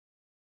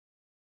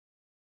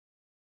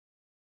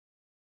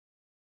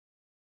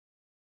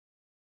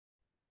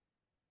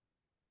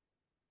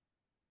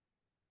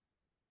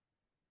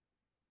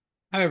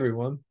Hi,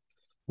 everyone.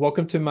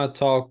 Welcome to my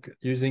talk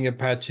using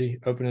Apache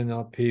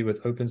OpenNLP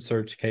with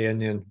OpenSearch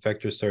KNN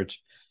Vector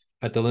Search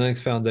at the Linux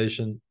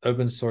Foundation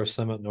Open Source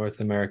Summit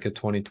North America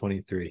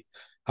 2023.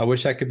 I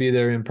wish I could be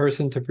there in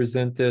person to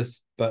present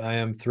this, but I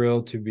am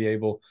thrilled to be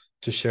able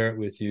to share it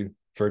with you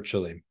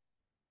virtually.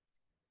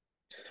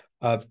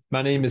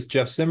 My name is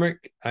Jeff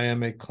Zemerick. I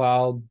am a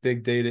cloud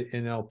big data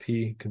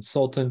NLP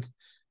consultant.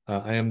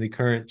 I am the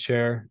current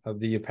chair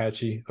of the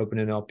Apache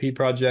OpenNLP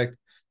project.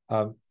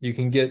 You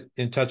can get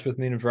in touch with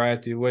me in a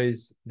variety of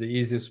ways. The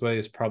easiest way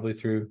is probably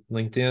through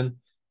LinkedIn.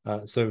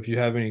 So if you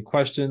have any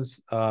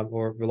questions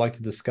or would like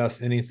to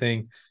discuss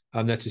anything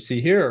that you see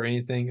here or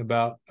anything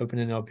about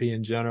OpenNLP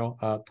in general,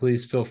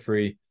 please feel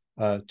free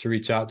to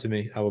reach out to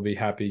me. I will be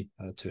happy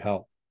to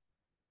help.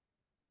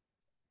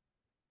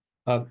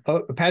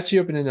 Apache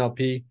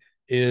OpenNLP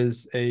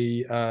is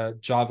a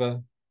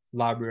Java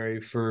library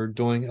for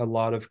doing a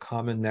lot of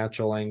common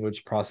natural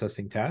language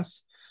processing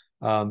tasks.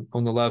 On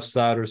the left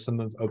side are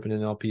some of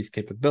OpenNLP's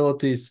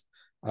capabilities,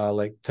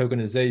 like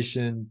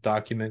tokenization,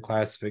 document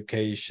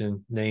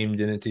classification,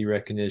 named entity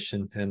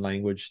recognition, and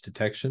language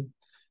detection.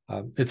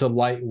 It's a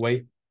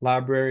lightweight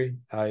library.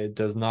 It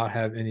does not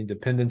have any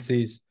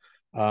dependencies,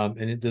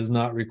 and it does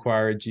not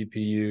require a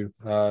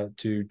GPU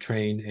to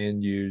train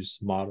and use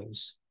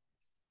models.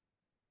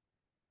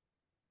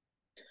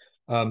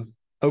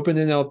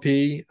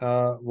 OpenNLP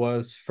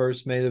was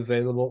first made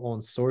available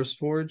on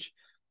SourceForge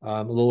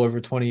a little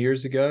over 20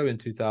 years ago in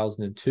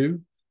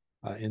 2002.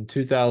 In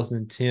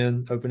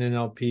 2010,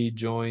 OpenNLP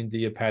joined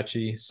the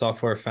Apache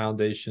Software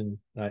Foundation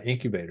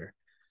incubator.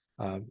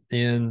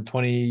 In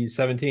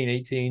 2017,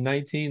 18,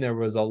 19, there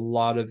was a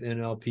lot of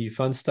NLP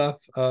fun stuff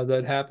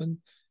that happened.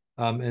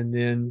 And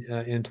then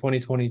in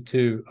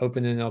 2022,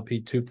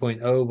 OpenNLP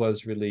 2.0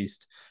 was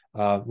released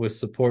with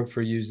support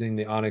for using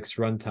the ONNX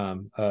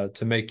Runtime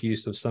to make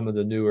use of some of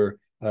the newer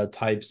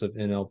types of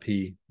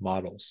NLP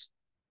models.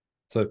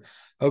 So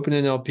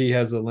OpenNLP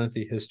has a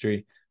lengthy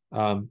history,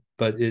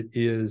 but it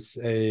is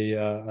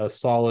a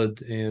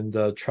solid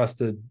and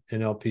trusted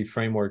NLP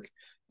framework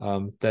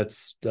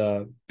that's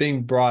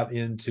being brought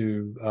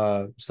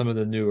into some of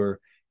the newer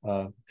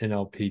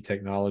NLP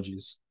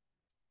technologies.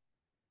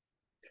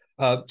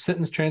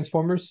 Sentence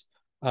transformers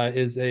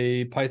is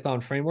a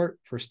Python framework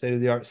for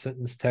state-of-the-art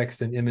sentence,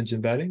 text, and image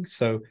embedding.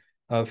 So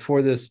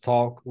for this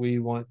talk, we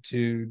want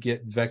to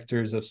get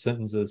vectors of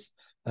sentences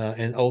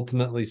and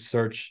ultimately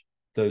search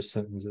those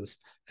sentences.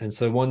 And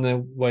so one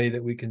way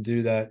that we can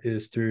do that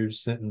is through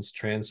sentence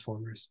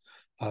transformers.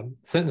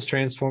 Sentence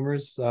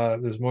transformers,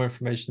 there's more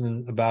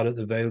information about it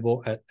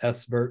available at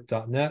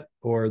svert.net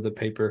or the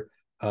paper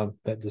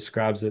that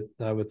describes it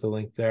with the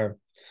link there.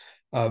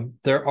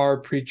 There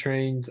are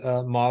pre-trained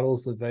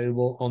models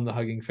available on the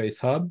Hugging Face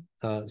Hub,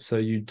 so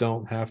you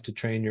don't have to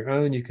train your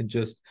own. You can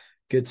just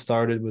get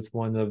started with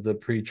one of the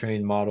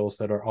pre-trained models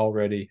that are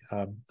already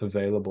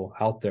available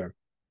out there.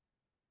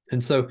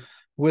 And so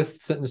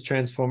with sentence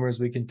transformers,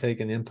 we can take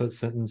an input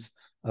sentence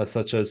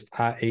such as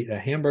I ate a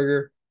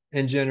hamburger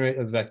and generate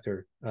a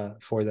vector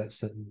for that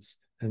sentence.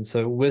 And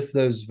so with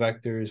those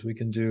vectors, we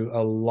can do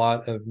a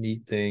lot of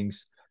neat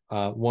things,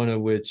 one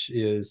of which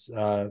is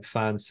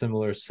find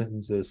similar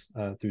sentences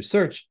through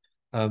search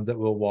that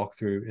we'll walk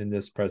through in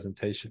this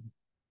presentation.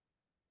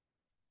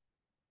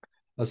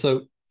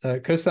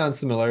 Cosine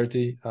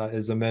similarity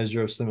is a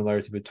measure of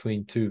similarity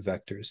between two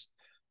vectors.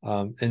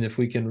 And if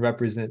we can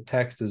represent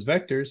text as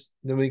vectors,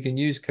 then we can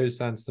use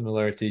cosine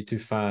similarity to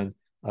find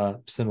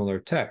similar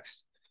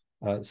text.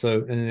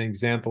 So in an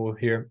example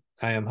here,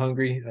 I am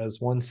hungry as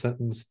one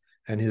sentence,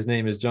 and his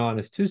name is John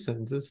as two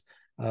sentences.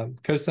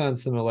 Cosine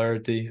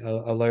similarity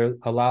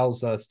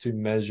allows us to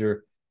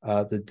measure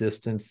the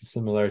distance, the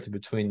similarity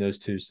between those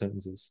two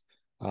sentences.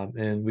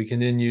 And we can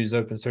then use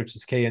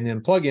OpenSearch's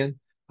KNN plugin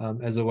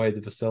as a way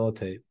to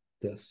facilitate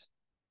this.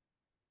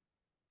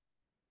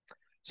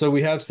 So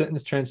we have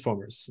sentence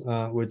transformers,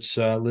 which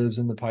lives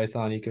in the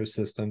Python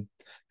ecosystem.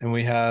 And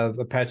we have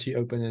Apache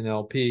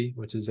OpenNLP,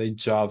 which is a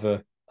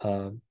Java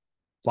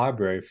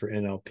library for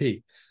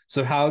NLP.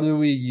 So how do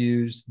we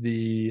use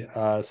the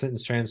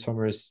sentence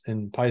transformers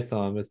in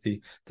Python with the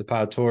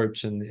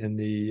PyTorch and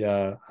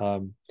the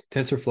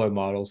TensorFlow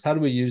models? How do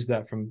we use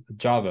that from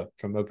Java,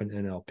 from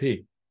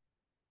OpenNLP?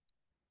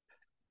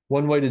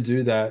 One way to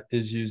do that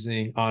is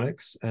using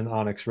ONNX and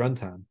ONNX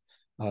Runtime.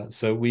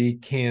 So we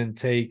can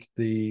take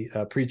the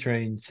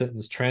pre-trained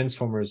sentence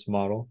transformers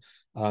model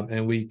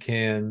and we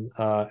can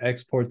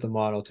export the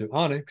model to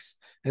ONNX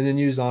and then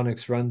use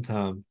ONNX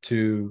Runtime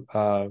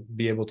to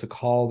be able to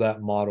call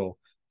that model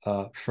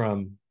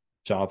from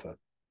Java.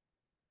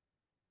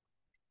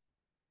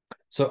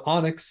 So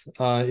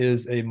ONNX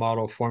is a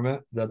model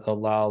format that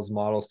allows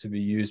models to be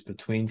used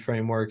between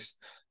frameworks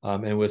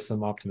and with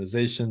some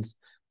optimizations.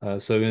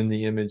 So in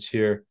the image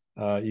here,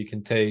 you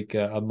can take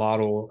a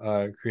model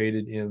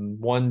created in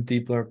one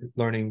deep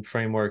learning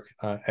framework,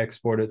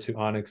 export it to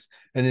ONNX,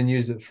 and then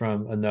use it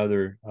from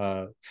another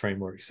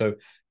framework. So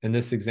in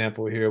this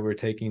example here, we're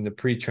taking the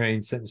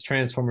pre-trained sentence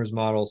transformers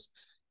models,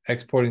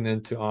 exporting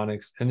them to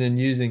ONNX, and then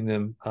using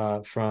them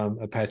from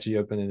Apache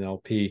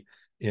OpenNLP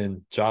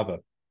in Java.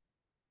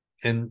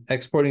 And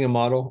exporting a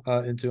model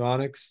into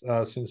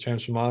ONNX, sentence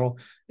transfer model,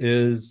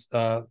 is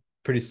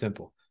pretty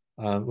simple.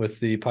 With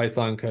the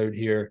Python code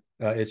here,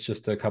 it's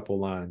just a couple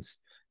lines.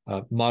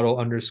 Model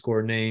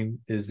underscore name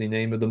is the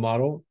name of the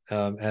model,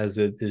 as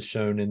it is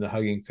shown in the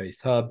Hugging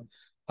Face hub.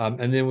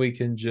 And then we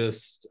can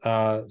just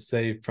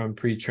say from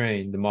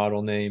pre-train the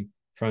model name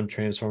from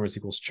transformers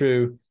equals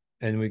true,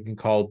 and we can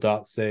call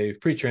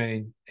 .save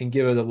pre-train and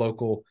give it a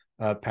local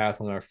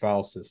path on our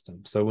file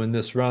system. So when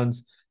this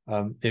runs,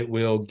 it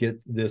will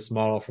get this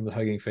model from the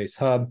Hugging Face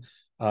hub,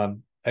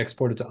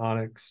 export it to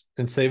ONNX,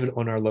 and save it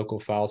on our local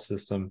file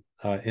system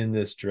in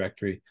this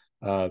directory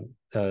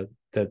that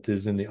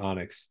is in the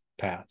ONNX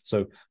path.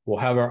 So we'll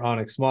have our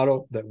ONNX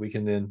model that we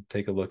can then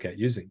take a look at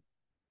using.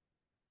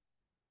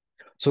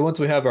 So once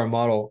we have our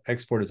model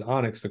exported to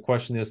ONNX, the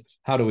question is,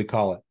 how do we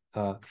call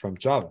it from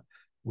Java?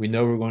 We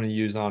know we're going to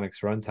use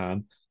ONNX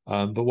Runtime,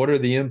 but what are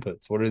the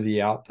inputs? What are the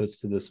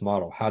outputs to this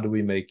model? How do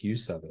we make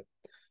use of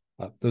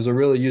it? There's a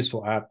really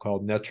useful app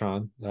called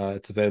Netron.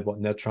 It's available at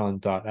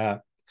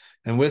netron.app.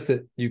 And with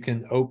it, you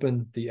can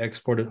open the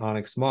exported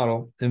ONNX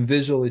model and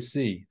visually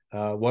see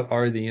what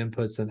are the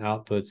inputs and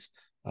outputs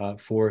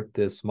for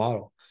this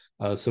model.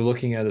 So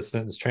looking at a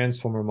sentence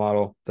transformer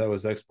model that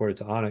was exported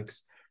to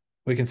ONNX,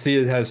 we can see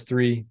it has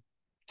three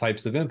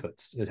types of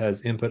inputs. It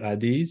has input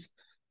IDs,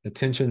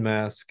 attention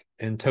mask,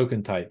 and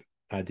token type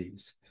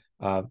IDs.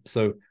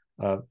 So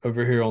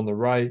over here on the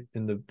right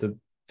in the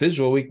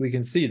visual, we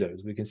can see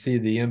those. We can see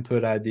the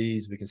input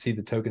IDs. We can see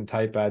the token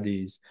type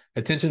IDs.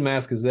 Attention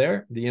mask is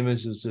there. The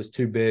image is just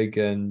too big,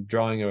 and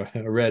drawing a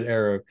red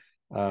arrow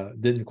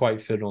didn't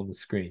quite fit on the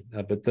screen.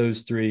 But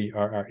those three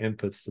are our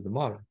inputs to the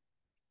model.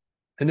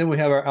 And then we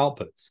have our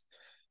outputs.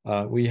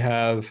 We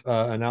have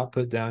an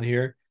output down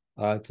here.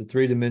 It's a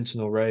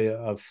three-dimensional array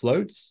of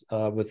floats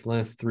with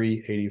length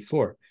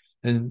 384.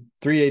 And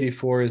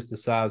 384 is the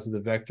size of the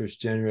vectors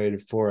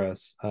generated for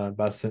us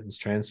by sentence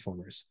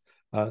transformers.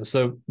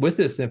 So with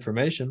this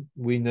information,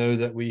 we know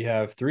that we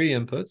have three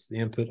inputs: the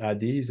input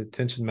IDs,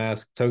 attention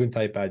mask, token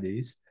type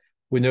IDs.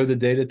 We know the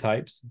data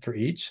types for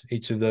each.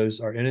 Each of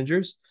those are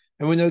integers.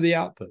 And we know the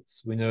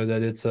outputs. We know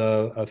that it's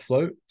a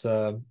float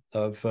of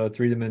a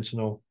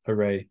three-dimensional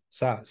array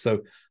size.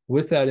 So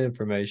with that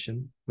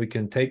information, we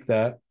can take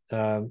that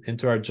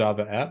into our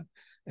Java app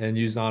and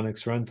use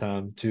ONNX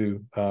Runtime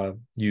to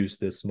use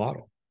this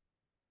model.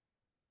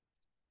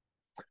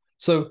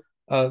 So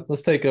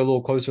let's take a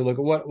little closer look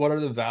at what are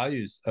the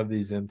values of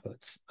these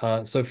inputs.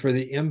 So for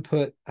the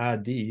input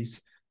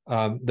IDs,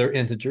 they're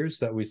integers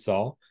that we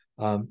saw.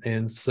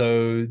 And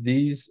so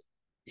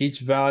each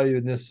value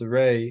in this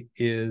array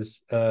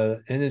is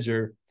an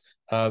integer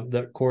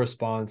that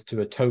corresponds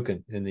to a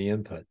token in the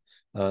input.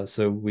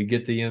 So we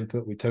get the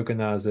input, we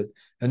tokenize it,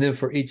 and then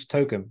for each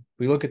token,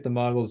 we look at the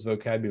model's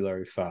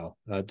vocabulary file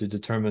to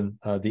determine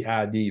the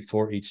ID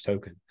for each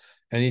token.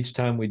 And each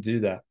time we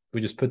do that,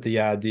 we just put the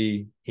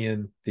ID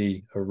in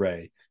the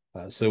array.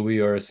 So we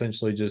are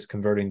essentially just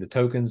converting the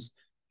tokens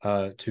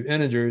to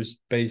integers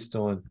based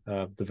on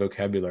the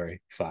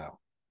vocabulary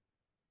file.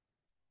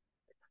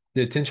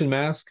 The attention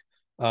mask,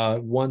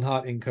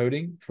 one-hot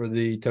encoding for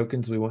the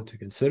tokens we want to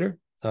consider.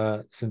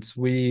 Since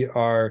we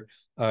are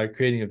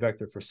creating a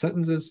vector for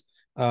sentences,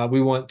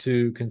 we want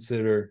to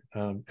consider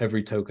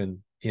every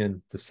token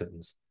in the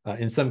sentence.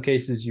 In some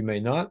cases, you may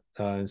not.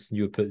 So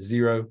you would put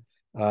 0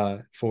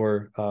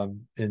 for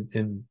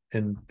in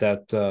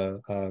that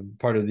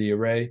part of the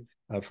array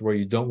for where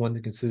you don't want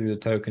to consider the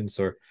tokens,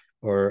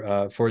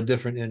 or for a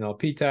different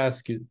NLP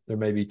task, there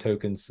may be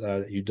tokens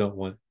that you don't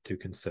want to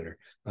consider.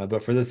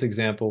 But for this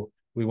example,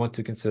 we want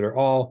to consider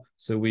all,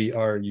 so we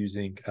are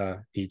using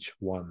each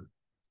one.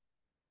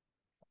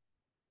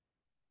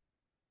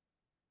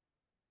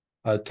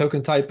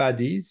 Token type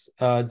IDs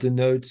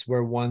denotes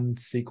where one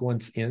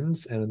sequence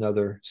ends and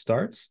another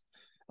starts.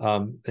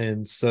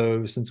 And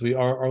so since we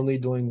are only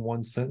doing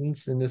one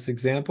sentence in this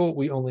example,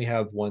 we only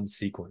have one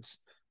sequence.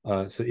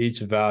 So each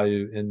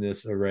value in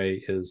this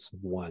array is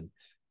 1.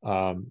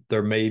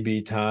 There may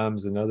be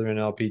times in other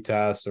NLP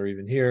tasks, or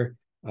even here,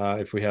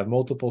 if we have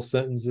multiple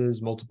sentences,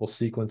 multiple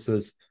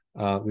sequences,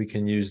 we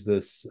can use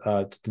this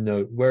to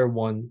denote where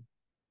one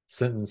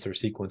sentence or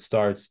sequence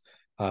starts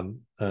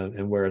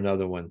and where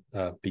another one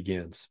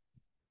begins.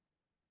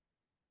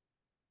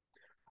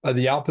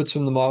 The outputs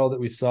from the model that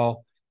we saw,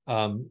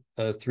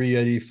 a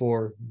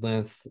 384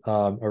 length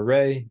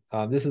array.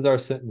 This is our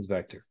sentence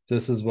vector.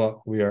 This is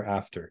what we are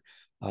after.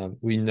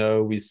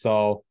 We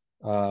saw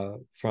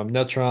from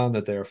Netron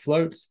that they are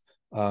floats.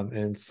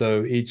 And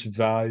so each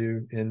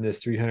value in this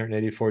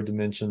 384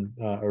 dimension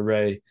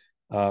array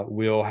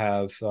will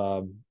have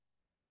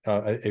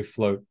a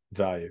float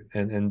value.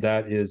 And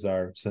that is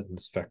our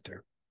sentence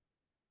vector.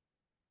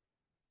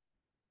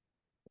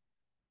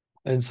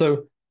 And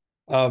so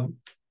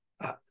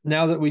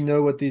now that we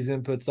know what these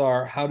inputs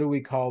are, how do we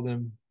call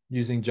them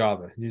using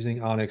Java, using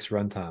ONNX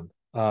Runtime?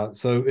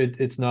 So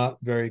it's not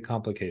very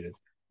complicated.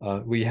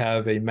 We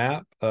have a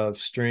map of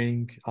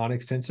string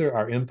ONNX tensor,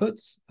 our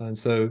inputs. And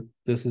so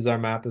this is our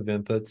map of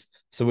inputs.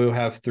 So we'll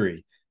have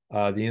 3.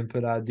 the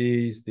input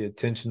IDs, the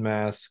attention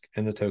mask,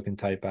 and the token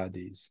type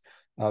IDs.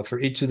 For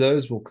each of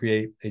those, we'll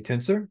create a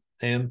tensor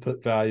and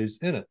put values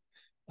in it.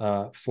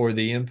 For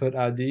the input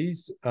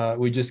IDs,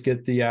 we just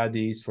get the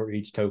IDs for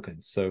each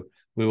token. So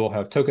we will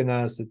have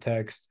tokenized the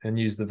text and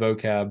use the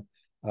vocab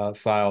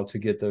file to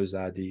get those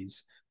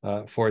IDs.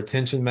 For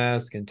attention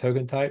mask and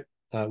token type,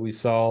 we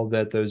saw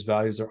that those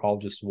values are all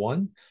just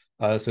one.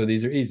 So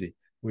these are easy.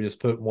 We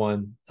just put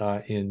one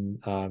in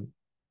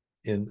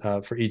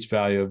for each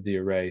value of the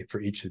array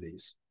for each of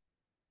these.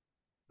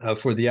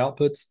 For the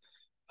outputs,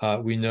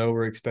 we know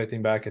we're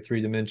expecting back a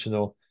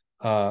three-dimensional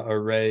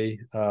array,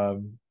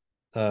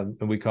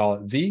 and we call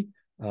it V,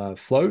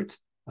 float.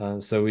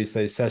 So we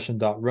say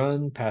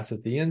session.run, pass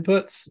it the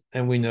inputs,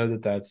 and we know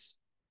that that's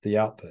the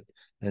output.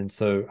 And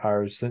so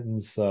our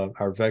sentence,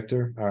 our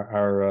vector,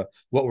 our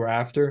what we're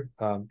after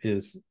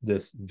is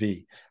this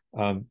V.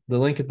 The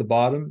link at the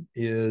bottom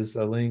is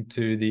a link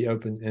to the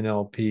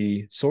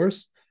OpenNLP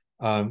source,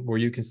 where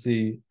you can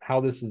see how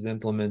this is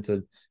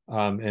implemented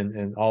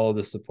and all of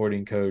the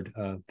supporting code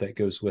that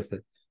goes with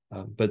it.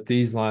 But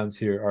these lines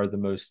here are the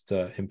most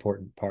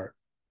important part.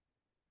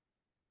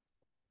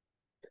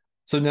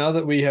 So now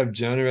that we have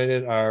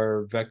generated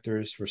our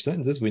vectors for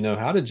sentences, we know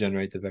how to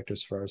generate the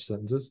vectors for our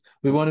sentences.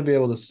 We want to be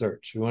able to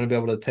search. We want to be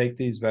able to take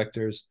these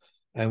vectors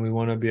and we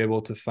want to be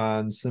able to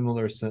find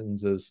similar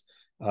sentences,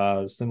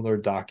 similar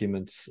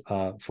documents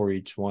for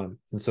each one.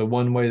 And so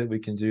one way that we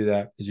can do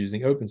that is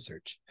using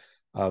OpenSearch.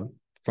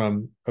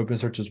 From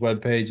OpenSearch's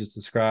webpage, it's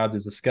described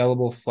as a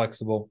scalable,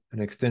 flexible,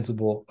 and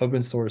extensible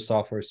open source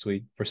software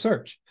suite for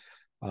search.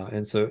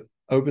 And so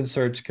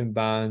OpenSearch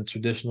combines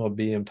traditional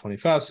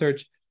BM25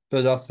 search, but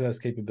it also has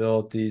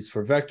capabilities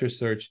for vector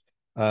search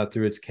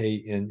through its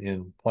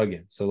KNN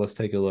plugin. So let's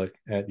take a look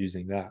at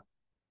using that.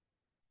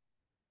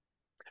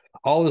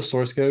 All the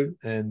source code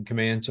and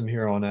commands from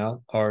here on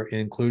out are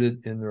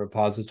included in the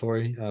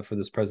repository for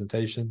this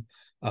presentation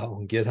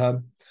on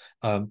GitHub.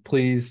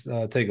 Please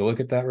take a look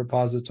at that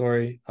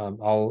repository.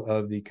 All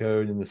of the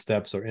code and the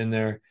steps are in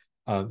there.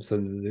 So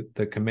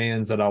the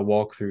commands that I'll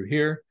walk through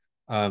here,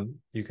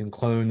 you can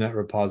clone that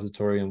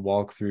repository and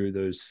walk through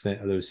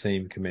those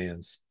same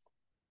commands.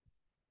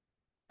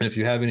 And if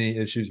you have any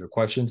issues or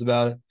questions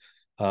about it,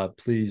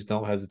 please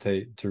don't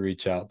hesitate to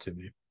reach out to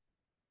me.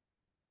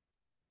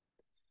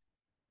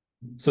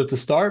 So to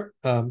start,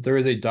 there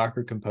is a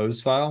Docker Compose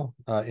file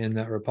in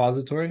that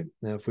repository.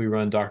 Now, if we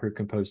run Docker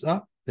Compose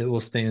up, it will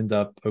stand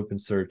up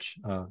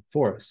OpenSearch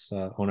for us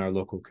on our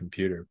local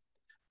computer.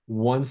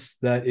 Once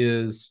that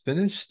is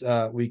finished,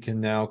 we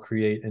can now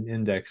create an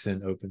index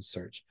in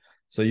OpenSearch.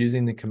 So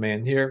using the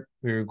command here,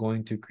 we're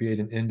going to create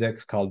an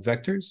index called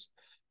vectors.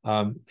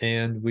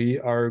 And we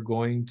are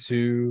going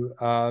to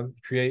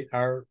create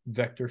our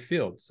vector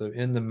field. So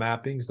in the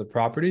mappings, the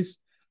properties,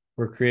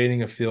 we're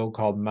creating a field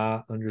called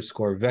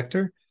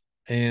my_vector,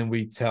 and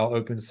we tell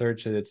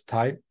OpenSearch that its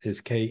type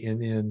is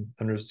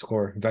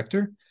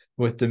KNN_vector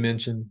with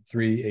dimension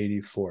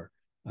 384.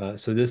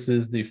 So this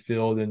is the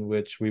field in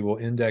which we will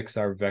index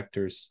our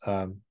vectors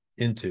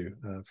into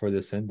for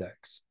this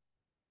index.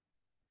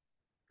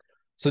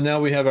 So now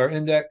we have our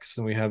index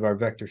and we have our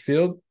vector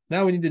field.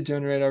 Now we need to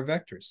generate our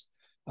vectors.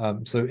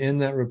 So in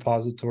that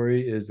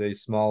repository is a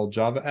small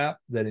Java app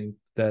that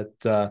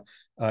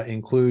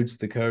includes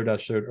the code I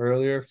showed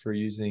earlier for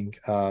using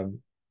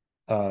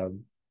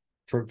generating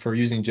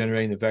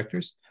the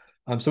vectors.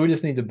 So we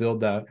just need to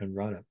build that and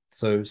run it.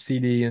 So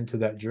cd into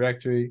that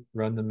directory,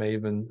 run the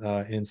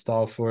Maven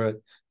install for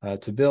it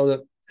to build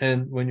it.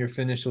 And when you're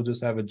finished, you'll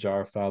just have a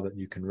jar file that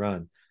you can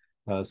run.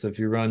 So if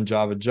you run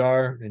Java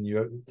jar and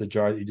the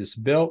jar that you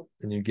just built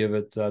and you give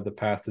it the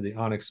path to the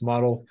ONNX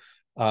model,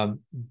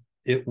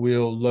 it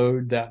will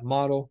load that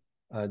model,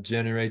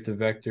 generate the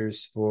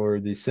vectors for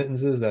the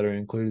sentences that are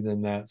included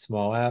in that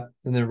small app,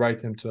 and then write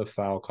them to a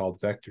file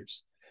called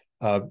vectors.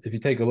 If you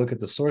take a look at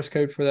the source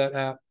code for that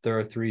app, there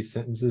are 3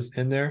 sentences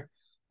in there.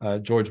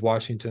 George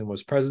Washington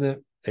was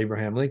president,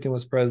 Abraham Lincoln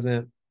was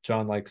president,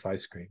 John likes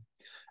ice cream.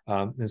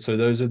 And so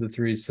those are the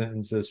 3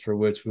 sentences for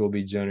which we'll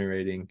be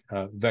generating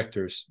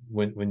vectors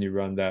when you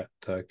run that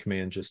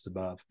command just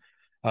above.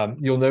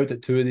 You'll note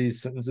that 2 of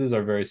these sentences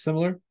are very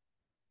similar.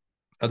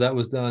 That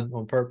was done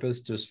on purpose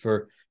just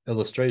for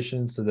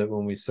illustration so that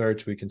when we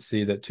search, we can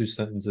see that 2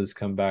 sentences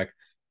come back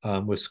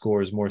with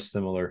scores more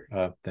similar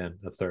than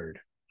a third.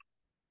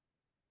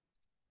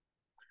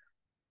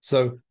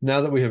 So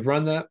now that we have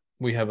run that,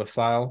 we have a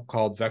file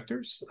called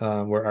vectors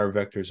where our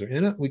vectors are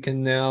in it. We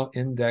can now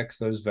index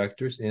those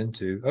vectors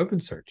into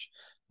OpenSearch.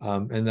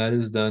 And that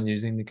is done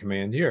using the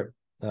command here.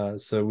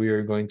 So we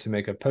are going to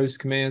make a post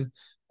command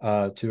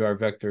to our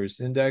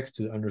vectors index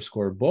to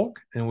 _bulk,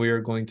 and we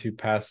are going to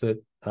pass it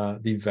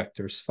the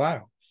vectors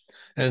file.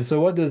 And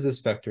so what does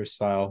this vectors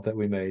file that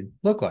we made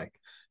look like?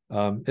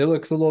 It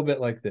looks a little bit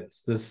like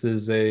this. This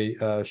is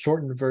a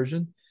shortened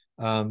version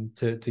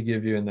to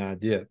give you an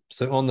idea.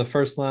 So on the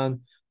first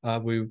line,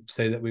 we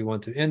say that we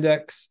want to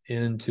index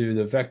into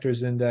the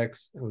vectors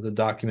index with a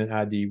document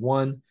ID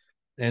 1.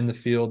 and the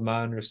field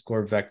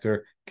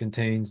my_vector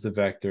contains the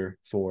vector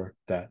for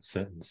that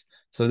sentence.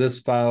 So this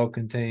file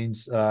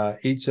contains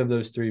each of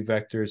those three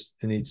vectors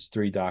in each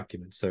three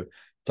documents. So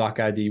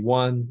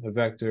docid1 a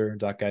vector,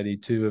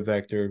 docid2 a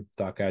vector,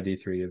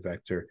 docid3 a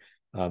vector,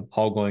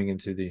 all going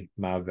into the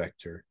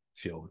myVector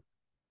field.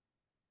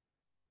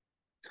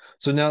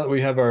 So now that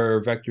we have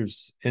our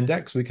vectors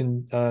index, we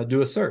can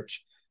do a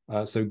search.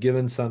 So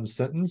given some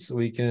sentence,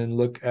 we can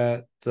look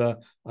at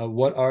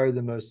what are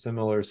the most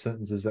similar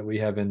sentences that we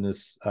have in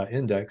this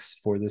index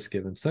for this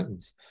given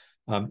sentence.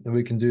 And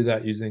we can do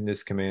that using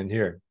this command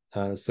here.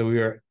 So we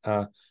are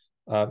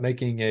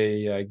making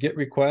a GET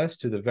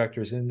request to the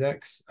vectors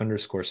index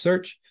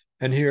 _search.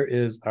 And here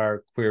is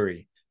our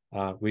query.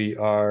 We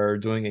are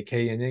doing a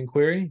KNN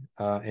query,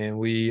 and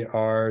we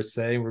are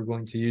saying we're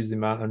going to use the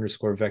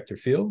my_vector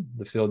field,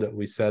 the field that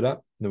we set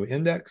up, that we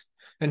indexed.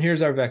 And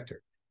here's our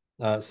vector.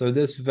 So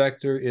this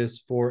vector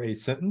is for a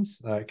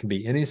sentence. It can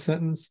be any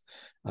sentence.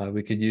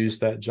 We could use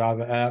that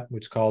Java app,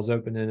 which calls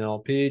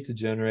OpenNLP, to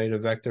generate a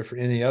vector for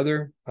any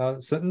other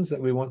sentence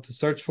that we want to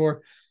search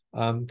for,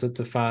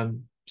 to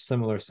find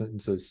similar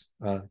sentences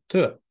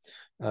to it.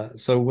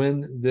 So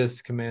when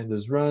this command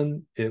is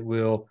run, it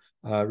will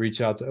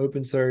reach out to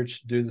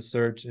OpenSearch, do the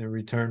search, and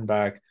return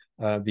back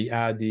the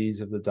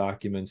IDs of the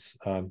documents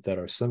that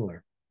are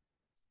similar.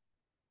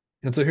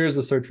 And so here's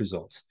the search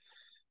results.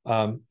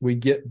 We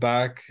get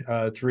back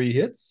 3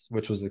 hits,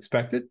 which was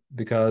expected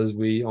because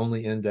we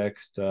only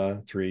indexed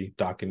 3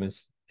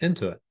 documents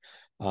into it.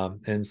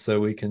 And so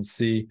we can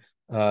see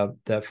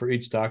that for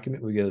each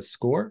document, we get a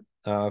score.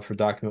 For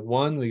document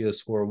 1, we get a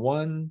score of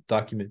 1.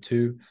 Document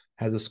 2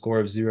 has a score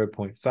of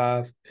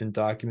 0.5, and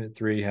document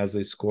 3 has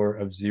a score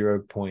of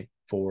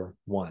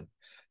 0.41.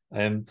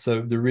 And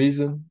so the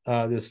reason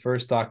this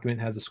first document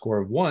has a score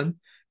of 1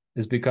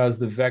 is because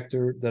the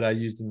vector that I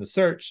used in the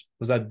search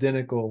was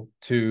identical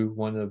to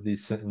one of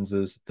these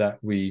sentences that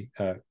we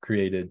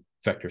created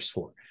vectors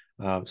for.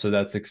 So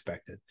that's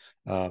expected.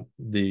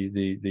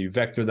 The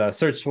vector that I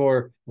searched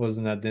for was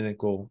an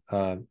identical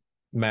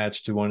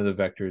match to one of the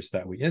vectors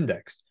that we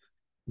indexed.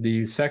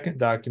 The second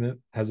document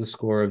has a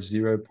score of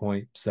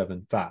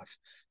 0.75.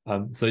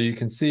 So you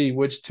can see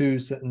which 2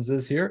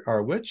 sentences here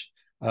are which,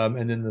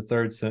 and then the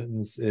third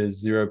sentence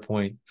is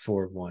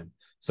 0.41.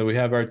 So we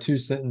have our 2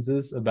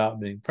 sentences about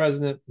being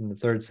president and the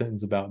third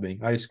sentence about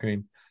being ice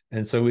cream.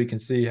 And so we can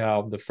see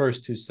how the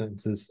first 2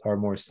 sentences are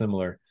more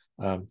similar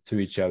to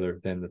each other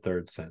than the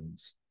third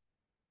sentence.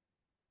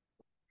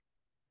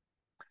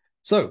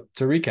 So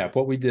to recap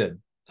what we did,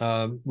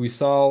 we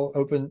saw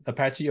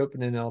Apache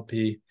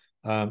OpenNLP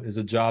is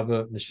a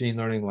Java machine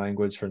learning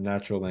language for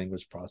natural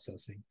language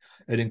processing.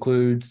 It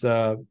includes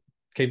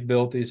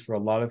capabilities for a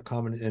lot of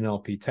common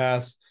NLP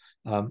tasks.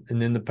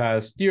 And in the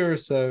past year or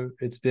so,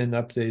 it's been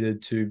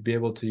updated to be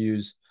able to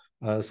use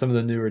some of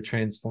the newer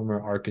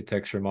transformer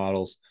architecture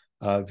models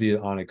via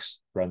ONNX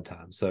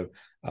Runtime. So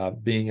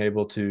being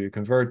able to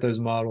convert those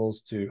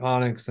models to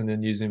ONNX and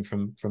then using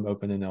from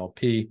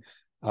OpenNLP.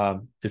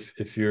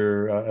 If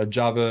you're a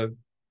Java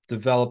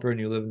developer and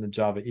you live in the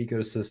Java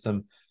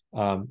ecosystem,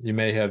 you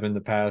may have in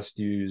the past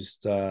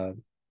used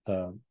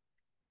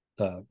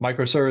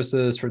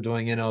microservices for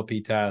doing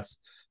NLP tasks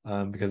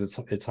because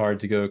it's hard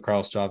to go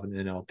across Java and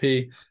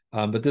NLP.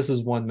 But this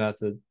is one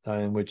method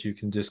in which you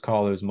can just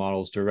call those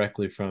models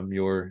directly from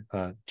your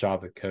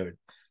Java code.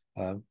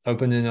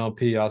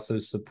 OpenNLP also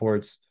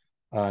supports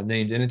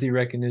named entity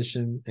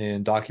recognition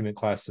and document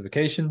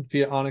classification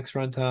via ONNX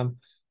Runtime.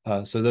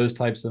 So those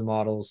types of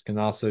models can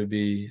also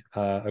be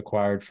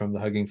acquired from the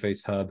Hugging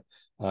Face Hub,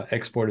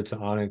 exported to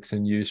ONNX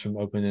and used from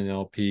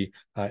OpenNLP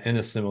in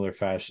a similar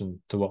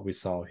fashion to what we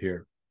saw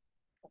here.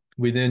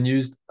 We then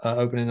used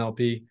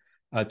OpenNLP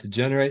to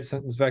generate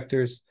sentence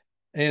vectors,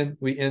 and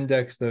we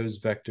indexed those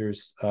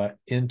vectors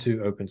into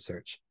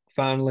OpenSearch.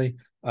 Finally,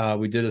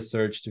 we did a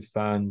search to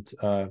find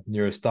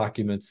nearest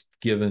documents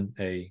given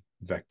a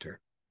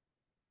vector.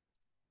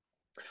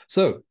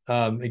 So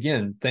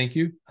again, thank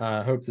you.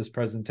 I hope this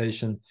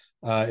presentation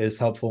is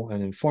helpful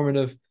and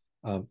informative.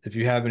 If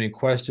you have any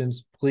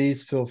questions,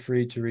 please feel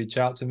free to reach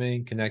out to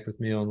me, connect with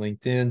me on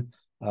LinkedIn,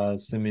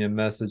 send me a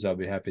message. I'll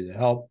be happy to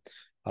help.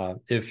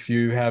 If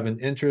you have an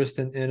interest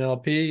in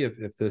NLP,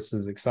 if this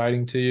is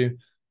exciting to you,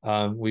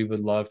 we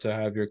would love to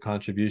have your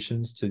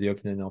contributions to the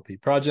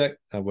OpenNLP project.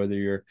 Whether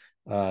you're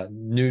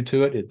new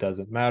to it, it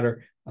doesn't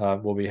matter.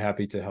 We'll be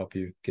happy to help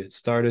you get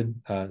started.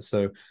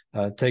 So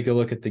take a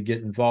look at the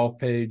Get Involved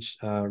page,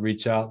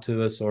 reach out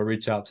to us or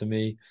reach out to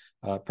me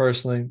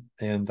personally,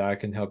 and I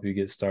can help you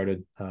get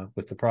started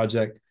with the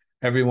project.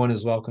 Everyone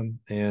is welcome,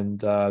 and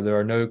there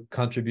are no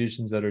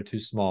contributions that are too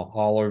small.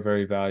 All are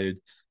very valued,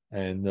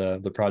 and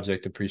the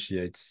project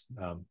appreciates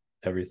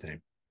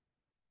everything.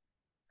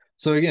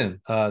 So again,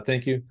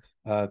 thank you.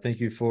 Thank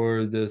you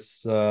for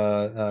this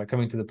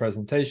coming to the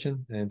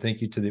presentation, and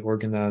thank you to the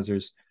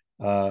organizers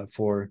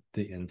for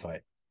the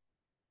invite.